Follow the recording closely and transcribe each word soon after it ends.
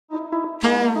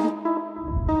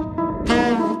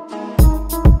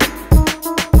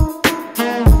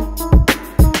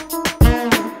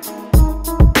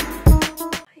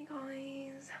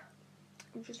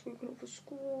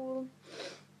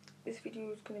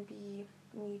gonna be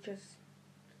me just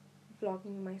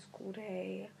vlogging my school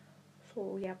day.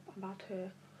 So yep, I'm about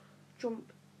to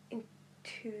jump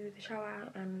into the shower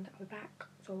and I'll be back.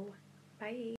 So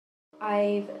bye.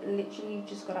 I've literally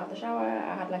just got out of the shower.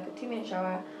 I had like a 2-minute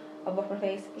shower. I've washed my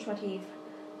face, brushed my teeth.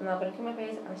 I'm now gonna clean my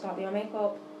face and start doing my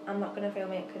makeup. I'm not gonna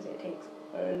film it because it takes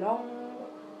long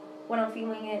when I'm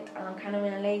filming it and I'm kind of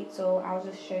running late, so I'll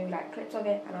just show you like clips of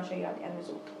it and I'll show you like the end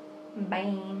result.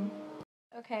 Bye.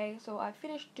 Okay, so I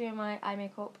finished doing my eye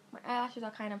makeup. My eyelashes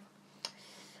are kind of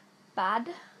bad.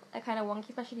 They're kind of wonky,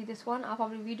 especially this one. I'll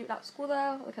probably redo it at school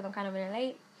though because I'm kind of running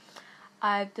late.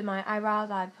 I've done my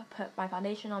eyebrows, I've put my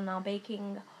foundation on, now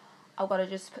baking. I've got to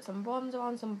just put some bronzer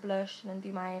on, some blush, and then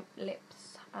do my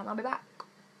lips, and I'll be back.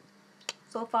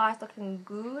 So far it's looking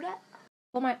good.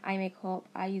 For my eye makeup,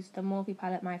 I used the Morphe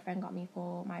palette my friend got me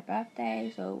for my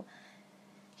birthday, so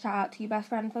shout out to you, best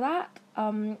friend, for that.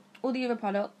 All the other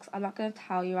products I'm not going to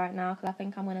tell you right now because I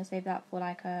think I'm going to save that for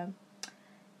like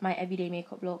my everyday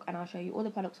makeup look, and I'll show you all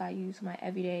the products I use for my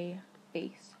everyday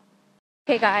base.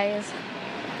 Okay guys,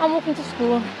 I'm walking to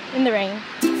school in the rain.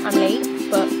 I'm late,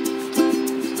 but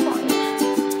it's fine.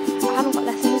 I haven't got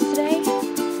lessons today,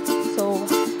 so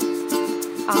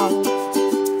I'll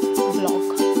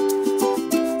vlog.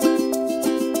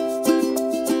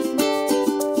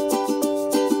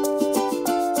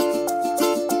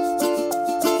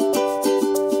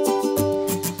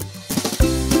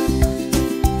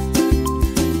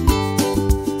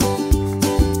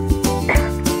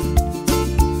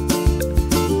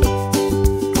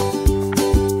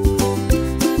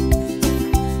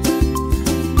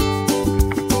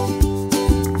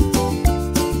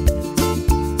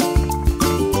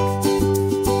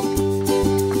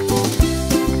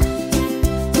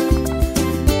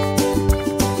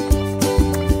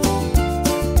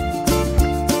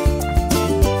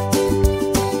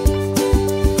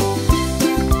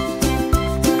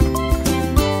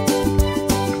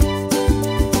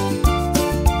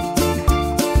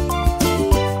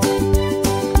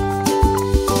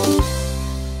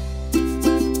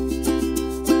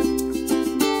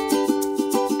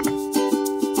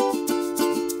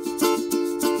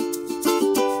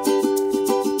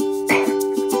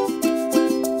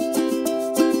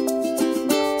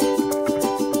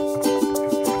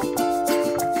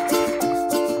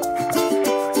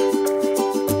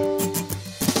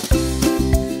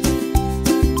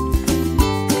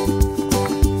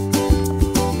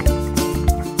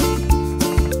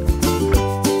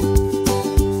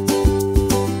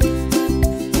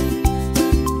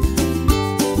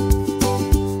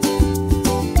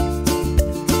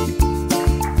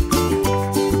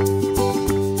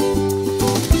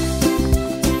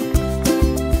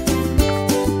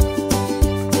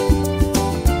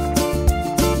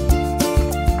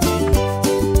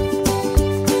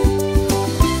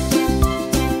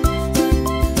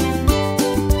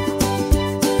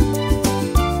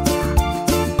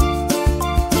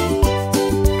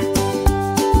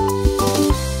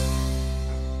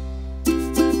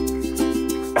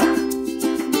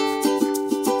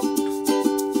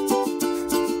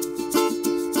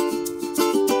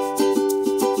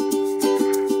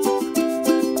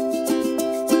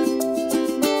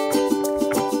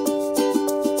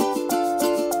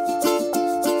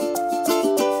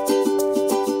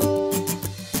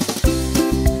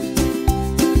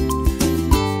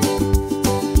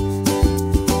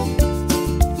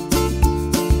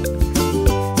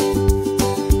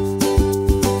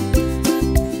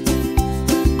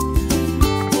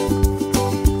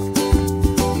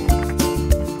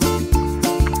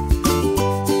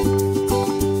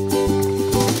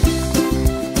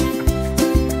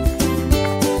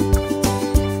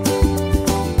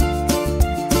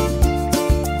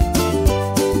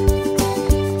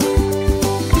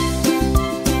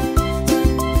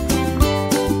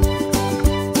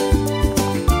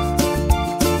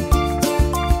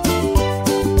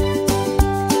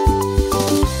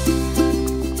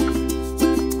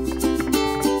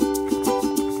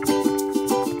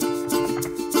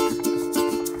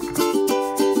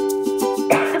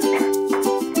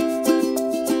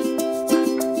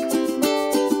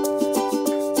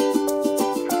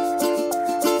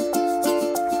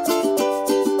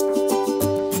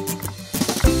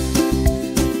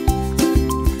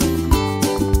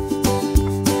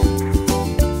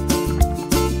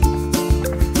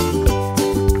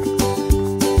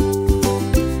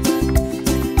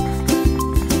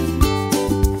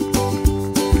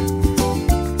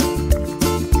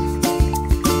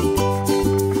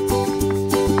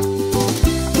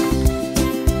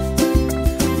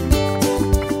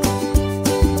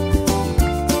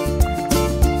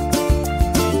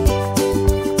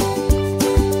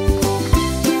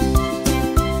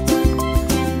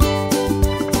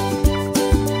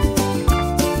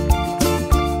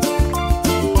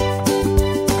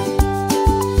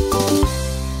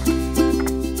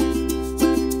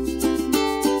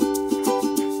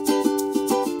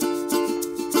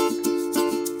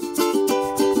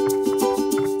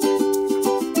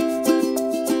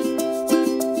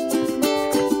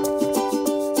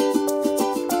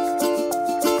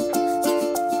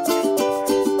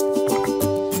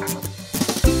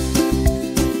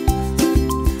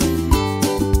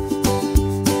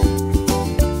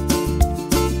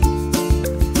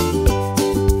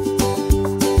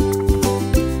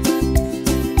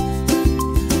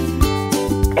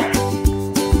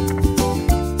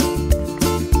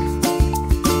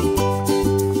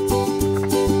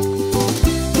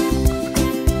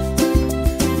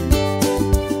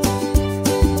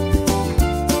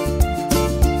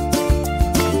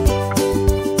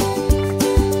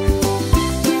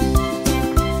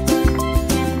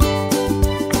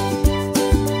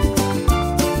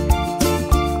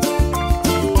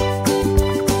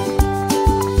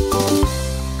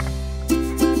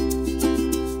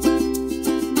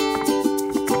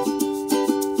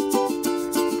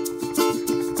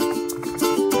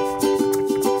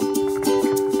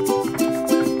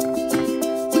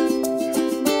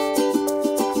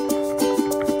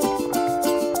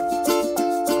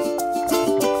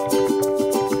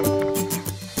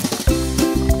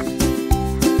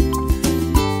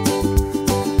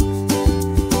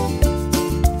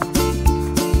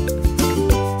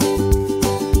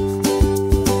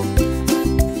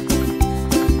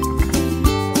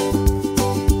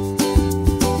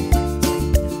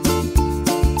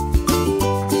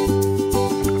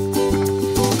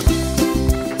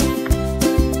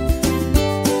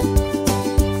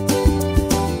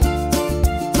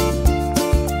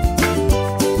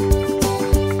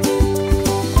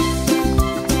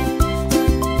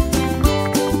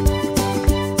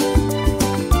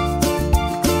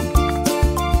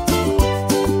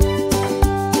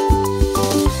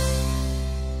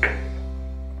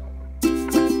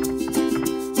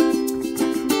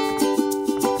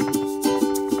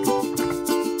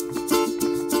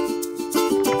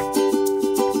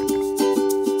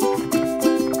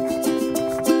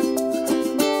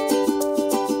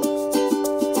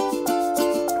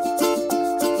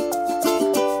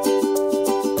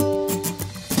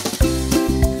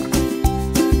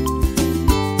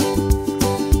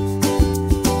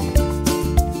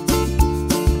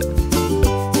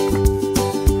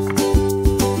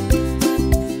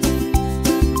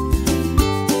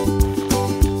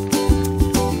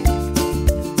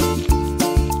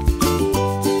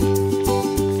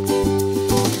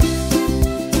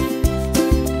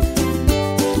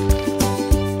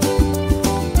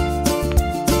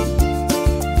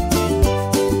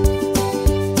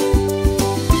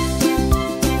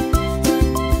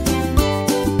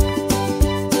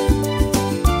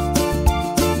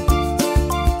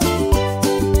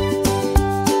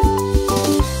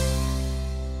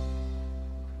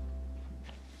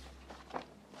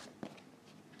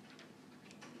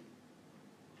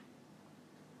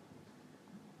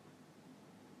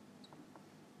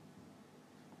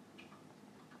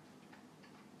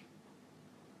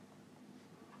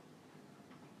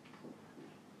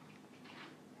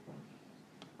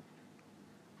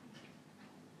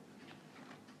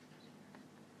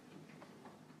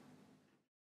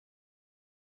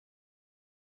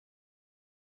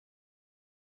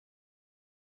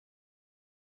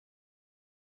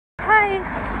 Hi.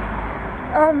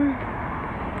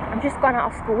 I'm just gone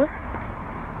out of school.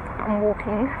 I'm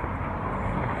walking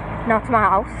now to my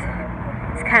house.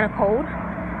 It's kind of cold,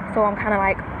 so I'm kind of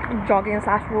like jogging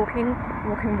slash walking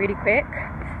really quick.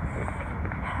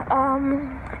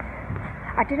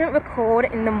 I didn't record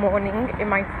in the morning in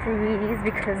my freeze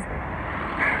because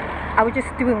I was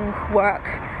just doing work,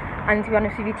 and to be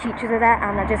honest with you, teachers are there,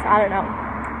 and I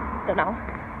don't know.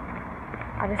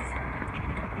 I just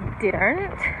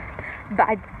didn't. But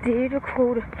I did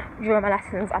record during my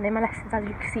lessons, and in my lessons, as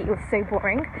you can see, it was so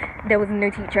boring. There was no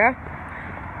teacher.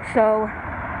 So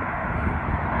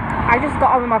I just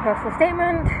got on with my personal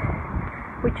statement,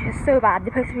 which is so bad.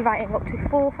 They're supposed to be writing up to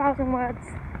 4,000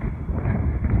 words,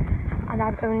 and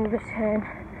I've only written,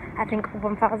 I think,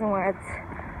 1,000 words.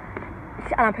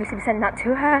 And I'm supposed to be sending that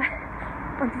to her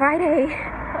on Friday.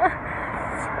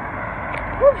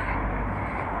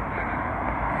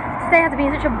 Today has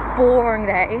been such a boring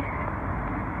day.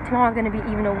 Tomorrow's going to be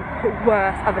even a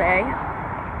worse of a day.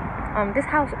 This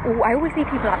house, I always see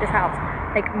people at this house,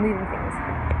 like, moving things.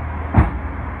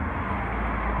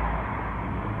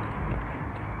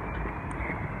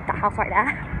 That house right there,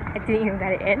 I didn't even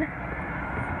get it in.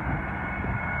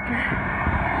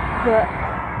 But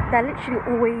they're literally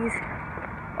always,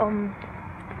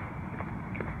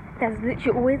 there's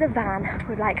literally always a van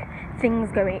with, like,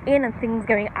 things going in and things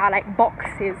going out, like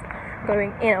boxes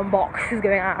going in and boxes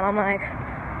going out, and I'm like,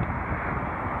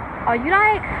 are you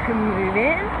like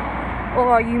moving or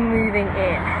are you moving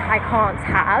in? I can't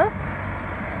tell.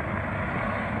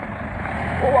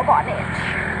 Oh, I got an itch.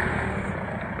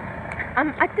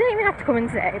 I didn't even have to come in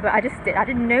today, but I just did. I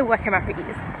didn't know where I came out for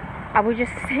ease. I was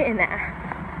just sitting there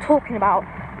talking about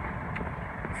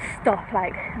stuff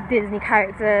like Disney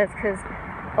characters, because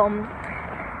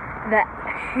the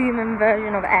human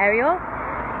version of Ariel,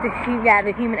 the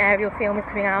human Ariel film is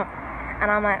coming out,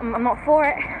 and I'm like, I'm not for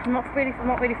it. I'm not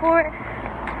really for it.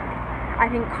 I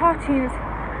think cartoons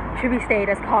should be stayed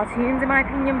as cartoons in my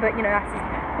opinion, but you know, that's just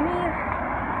me.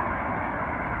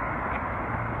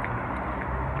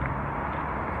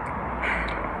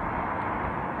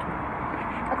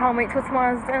 I can't wait till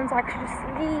tomorrow's done so I can just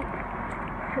sleep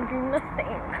and do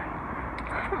nothing.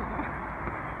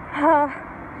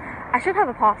 I should have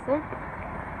a parcel,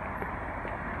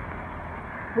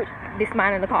 which this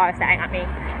man in the car is staring at me.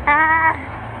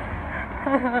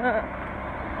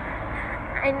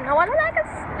 I know I look like a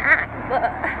snack,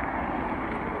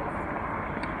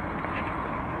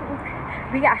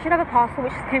 but yeah, I should have a parcel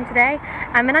which just came today,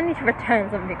 and then I need to return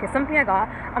something, because something I got,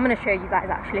 I'm going to show you guys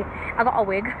actually. I got a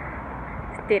wig.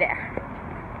 Stay there.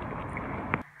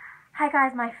 Hi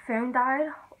guys, my phone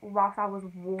died whilst I was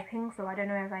walking, so I don't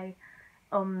know if I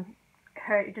don't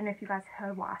know if you guys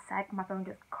heard what I said. My phone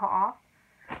just cut off.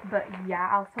 But yeah,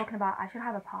 I was talking about I should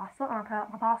have a parcel, and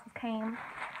my parcel came.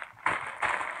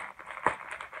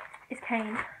 It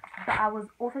came, but I was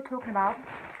also talking about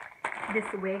this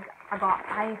wig I got.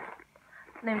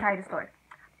 Let me tell you the story.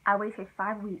 I waited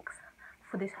 5 weeks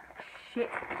for this shit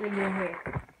alien wig.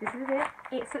 This is it.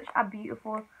 It's such a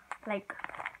beautiful, like,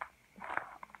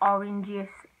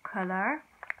 orangish color.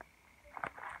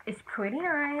 It's pretty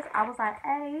nice. I was like,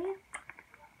 hey,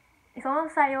 it's on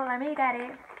sale, let me get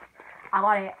it. I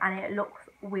got it, and it looks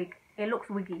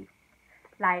wiggy.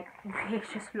 Like, it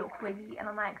just looks wiggy, and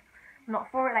I'm like, I'm not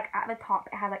for it. Like, at the top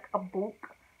it has like a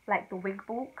bulk, like the wig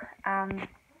bulk, and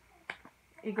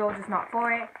your girl's just not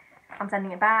for it. I'm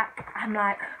sending it back. I'm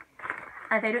like,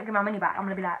 and if they don't give my money back, I'm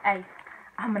gonna be like, hey,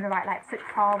 I'm gonna write like such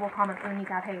horrible comments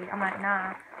underneath our page. I'm like,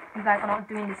 nah, you guys are not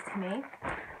doing this to me.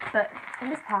 But in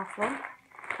this parcel,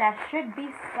 there should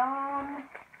be some.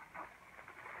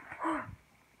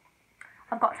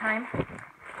 I've got time.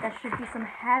 There should be some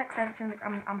hair extensions.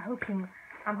 I'm hoping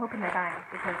they're nice,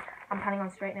 because I'm planning on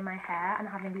straightening my hair and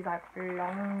having these like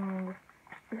long,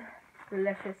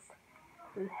 luscious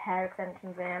hair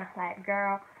extensions in. Like,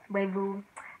 girl, wave boo.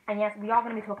 And yes, we are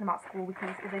going to be talking about school, because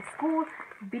it's a school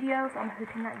video, so I'm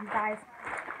hoping that you guys,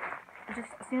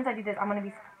 just as soon as I do this, I'm going to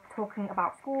be talking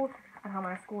about school and how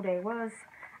my school day was,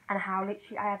 and how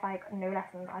literally I had like no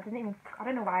lessons. I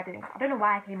don't know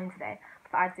why I came in today,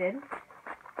 but I did,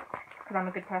 because I'm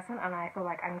a good person and I feel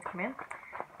like I need to come in.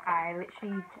 I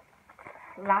literally,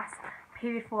 last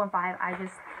period 4 and 5,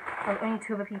 there was only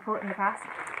 2 other people in the class,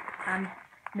 and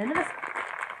none of us.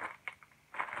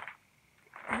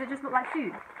 Does it just look like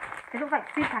food? It looks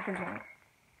like food packaging.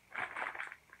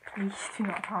 Please do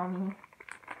not tell me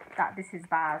that this is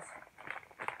bad.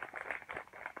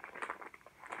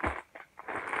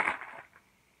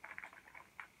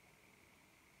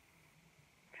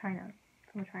 China.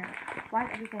 From China. Why is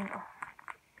everything? Oh.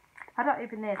 How do I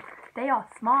open this? They are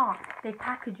smart. They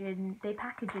packaging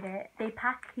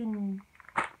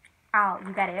out,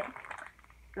 you get it,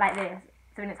 like this,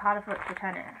 so then it's harder for it to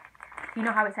return it. You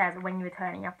know how it says when you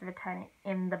return it, you have to return it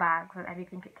in the bag with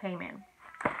everything it came in.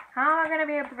 How am I going to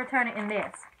be able to return it in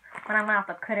this when I'm going to have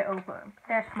to cut it open?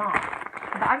 They're smart.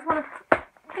 But I just want to,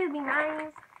 please be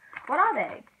nice. What are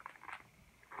they?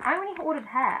 I only ordered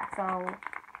hair, so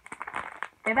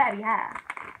they better be hair.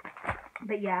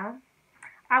 But yeah,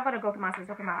 I've got to go to my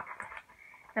sister's in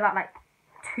about like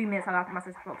 2 minutes. I'll go to my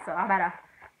sister's book, so I better.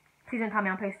 Please don't tell me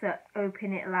I'm supposed to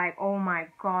open it like, oh my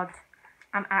god,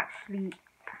 I'm actually.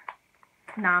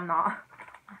 Nah, I'm not.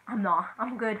 I'm not.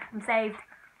 I'm good. I'm saved.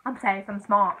 I'm safe. I'm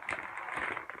smart.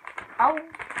 Oh.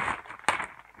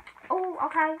 Oh,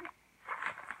 okay.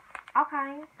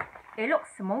 Okay. It looks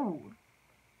smooth.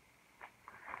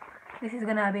 This is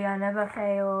gonna be another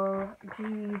fail.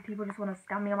 Gee, people just want to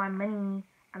scam me on my money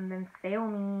and then fail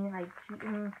me, like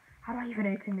cheating. How do I even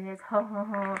open this?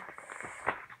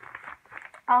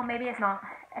 Oh, maybe it's not.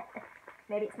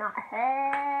 Maybe it's not.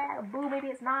 Boo, maybe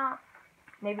it's not.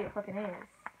 Maybe it fucking is.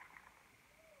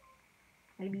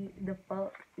 Maybe the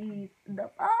fuck is the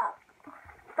fuck.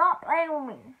 Stop playing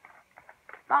with me.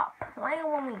 Stop playing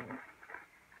with me.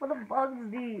 What the fuck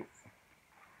is this?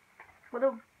 What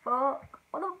the fuck?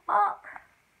 What the fuck?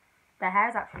 The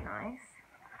hair's actually nice.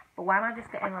 But why am I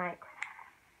just getting like...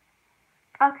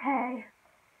 Okay.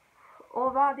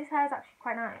 Oh wow, this hair is actually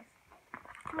quite nice.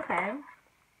 Okay.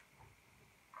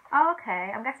 Oh,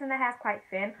 okay. I'm guessing the hair's quite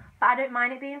thin. But I don't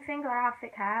mind it being thin because I have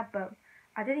thick hair. But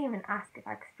I didn't even ask if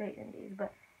I could straighten these.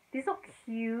 But these look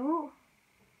cute.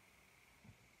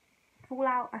 Fall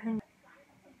out. I'm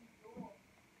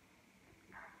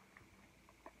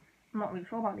not really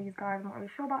sure about these guys. I'm not really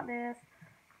sure about this.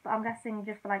 But I'm guessing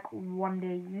just for like 1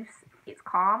 day use, it's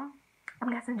calm. I'm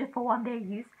guessing just for 1 day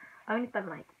use. I only spent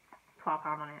like £12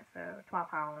 on it, so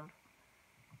 £12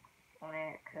 on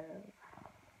it, cause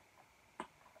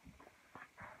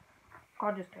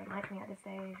God just don't like me at this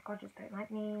stage. God just don't like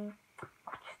me.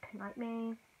 God just don't like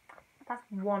me. That's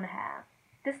one hair.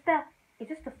 It's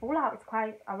just the fallout. It's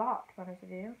quite a lot, to be honest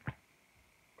with you.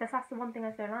 That's the one thing I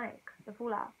just don't like. The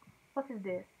fallout. What is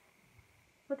this?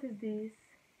 What is this?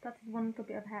 That is one little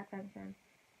bit of hair extension.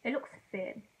 It looks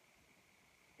thin.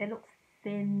 It looks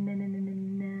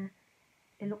thin.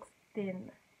 It looks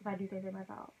thin, if I do say so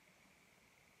myself.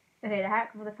 Okay, the hair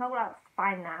for the fallout's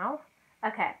fine now.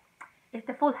 Okay, it's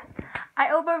the full. I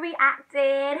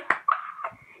overreacted.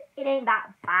 It ain't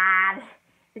that bad.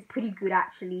 It's pretty good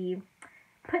actually.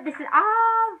 Put this in.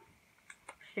 Oh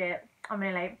shit! I'm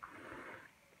really late.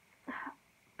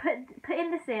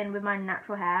 Putting this in with my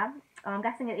natural hair. I'm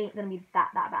guessing it ain't gonna be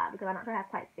that bad because my natural hair is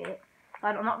quite thick. So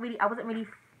I wasn't really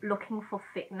looking for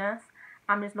thickness.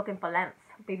 I'm just looking for length.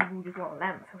 Baby boo just want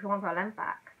length. So she wants her length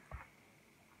back.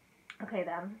 Okay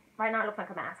then. Right now it looks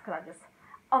like a mess because I just.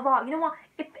 Oh wow, you know what?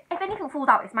 If anything falls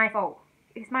out, it's my fault.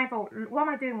 It's my fault. What am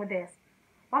I doing with this?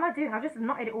 What am I doing? I just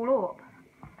knotted it all up.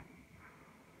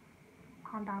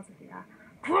 Calm down, Sophia.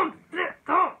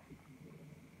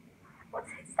 What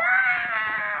is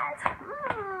that?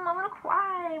 I'm gonna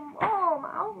cry. Oh,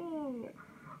 help me.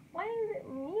 Why is it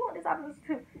me? What this happens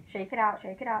to? Shake it out,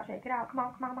 shake it out, shake it out. Come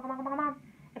on, come on, come on, come on, come on.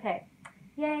 Okay.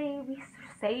 Yay, we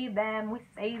saved them. We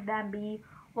saved them, B.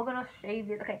 We're gonna shave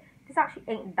this. Okay, this actually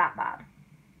ain't that bad.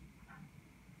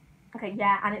 Okay,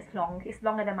 yeah, and it's long. It's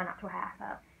longer than my natural hair, so.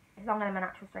 It's longer than my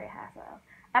natural straight hair, so.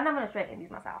 And I'm gonna straighten these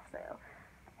myself, so.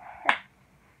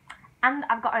 And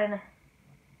I've gotten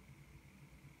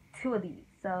 2 of these,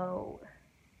 so.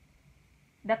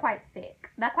 They're quite thick.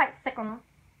 They're quite thick on.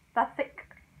 They're thick.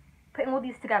 Putting all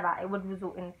these together, it would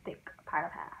result in thick pile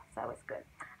of hair, so it's good.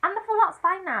 And the fallout's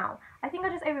fine now. I think I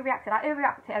just overreacted. I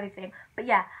overreacted to everything. But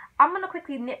yeah, I'm gonna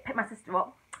quickly pick my sister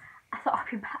up. I thought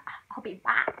I'll be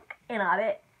back in a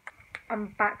bit.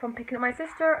 I'm back from picking up my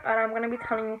sister, and I'm gonna be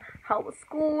telling you how it was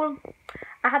school.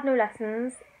 I had no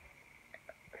lessons,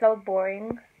 so that was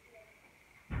boring.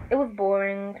 It was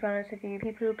boring, to be honest with you.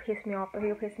 People who piss me off, on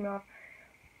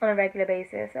a regular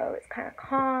basis, so it's kind of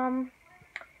calm.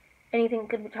 Anything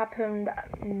good which happened?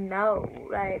 No.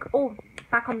 Like, oh,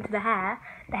 back onto the hair.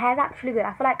 The hair's actually good.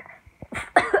 I feel like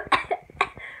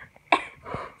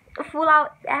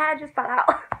the hair just fell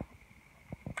out.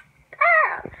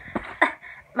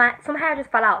 Some hair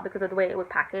just fell out because of the way it was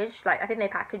packaged. Like, I think they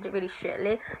packaged it really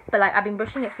shittily. But like, I've been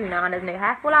brushing it through now and there's no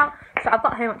hair fall out. So I've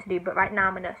got homework to do, but right now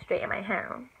I'm gonna straighten my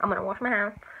hair. I'm gonna wash my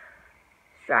hair.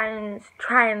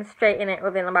 Try and straighten it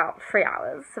within about 3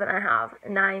 hours. So then I have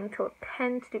 9 till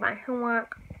 10 to do my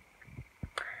homework.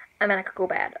 And then I could go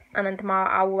to bed. And then tomorrow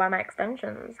I will wear my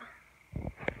extensions.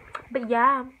 But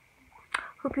yeah.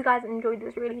 Hope you guys enjoyed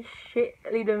this really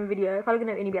shittily done video. It's probably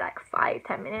gonna only be like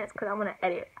 5-10 minutes because I'm gonna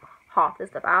edit half the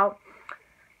stuff out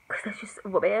because that's just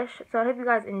rubbish. So I hope you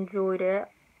guys enjoyed it.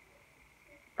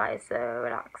 That is so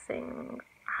relaxing.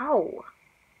 Ow!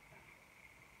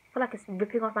 I feel like it's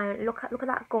ripping off my. Look at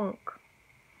that gunk.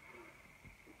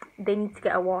 They need to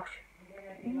get a wash.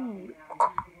 Ooh.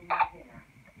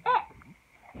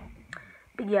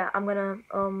 But yeah, I'm gonna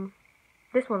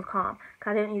this one's calm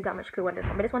because I didn't use that much glue on this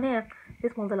one. But this one here,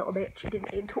 this one's a little bitch.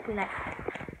 It took me like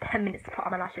 10 minutes to put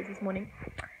on my lashes this morning.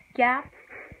 Yeah.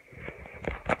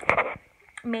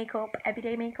 Makeup,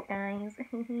 everyday makeup, guys.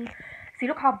 See,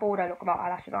 look how bold I look without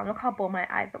eyelashes on. Look how bold my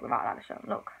eyes look without eyelashes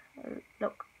on.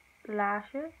 Look,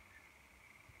 lashes.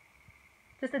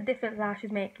 Just the difference lashes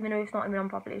make, even though it's not even on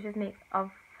properly, it just makes a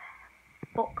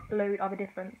fuckload of a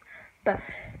difference. But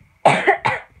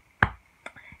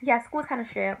yeah, school's kind of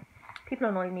shit. People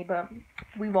annoy me, but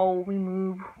we roll, we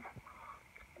move.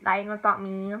 That ain't gonna stop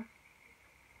me.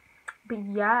 But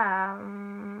yeah,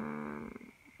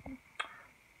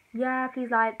 yeah, please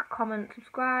like, comment,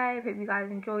 subscribe. Hope you guys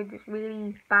enjoyed this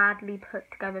really badly put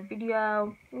together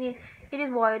video. Yeah, it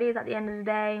is what it is at the end of the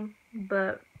day,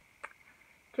 but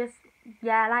just,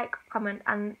 yeah, like, comment,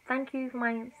 and thank you for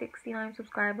my 69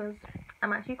 subscribers.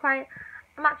 I'm actually quite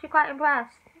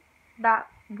impressed that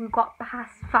we got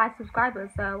past 5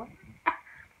 subscribers, so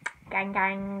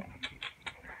gang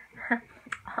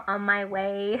on my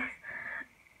way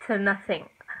to nothing.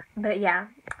 But yeah,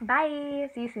 bye,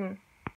 see you soon.